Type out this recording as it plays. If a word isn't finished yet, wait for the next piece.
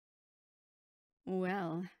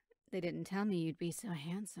Well, they didn't tell me you'd be so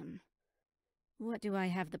handsome. What do I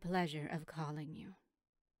have the pleasure of calling you?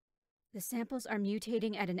 The samples are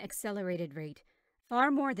mutating at an accelerated rate,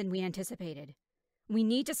 far more than we anticipated. We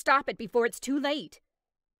need to stop it before it's too late.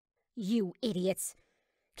 You idiots!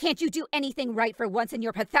 Can't you do anything right for once in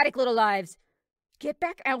your pathetic little lives? Get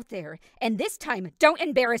back out there, and this time, don't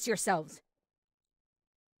embarrass yourselves!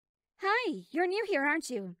 Hi, you're new here, aren't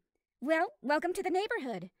you? Well, welcome to the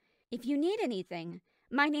neighborhood. If you need anything,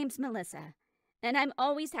 my name's Melissa, and I'm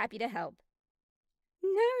always happy to help.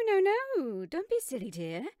 No, don't be silly,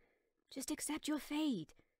 dear. Just accept your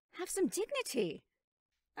fate. Have some dignity.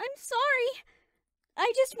 I'm sorry.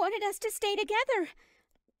 I just wanted us to stay together.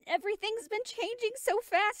 Everything's been changing so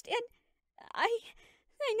fast, and I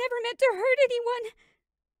never meant to hurt anyone.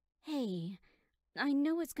 Hey, I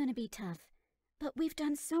know it's gonna be tough, but we've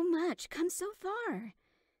done so much, come so far.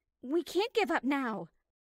 We can't give up now.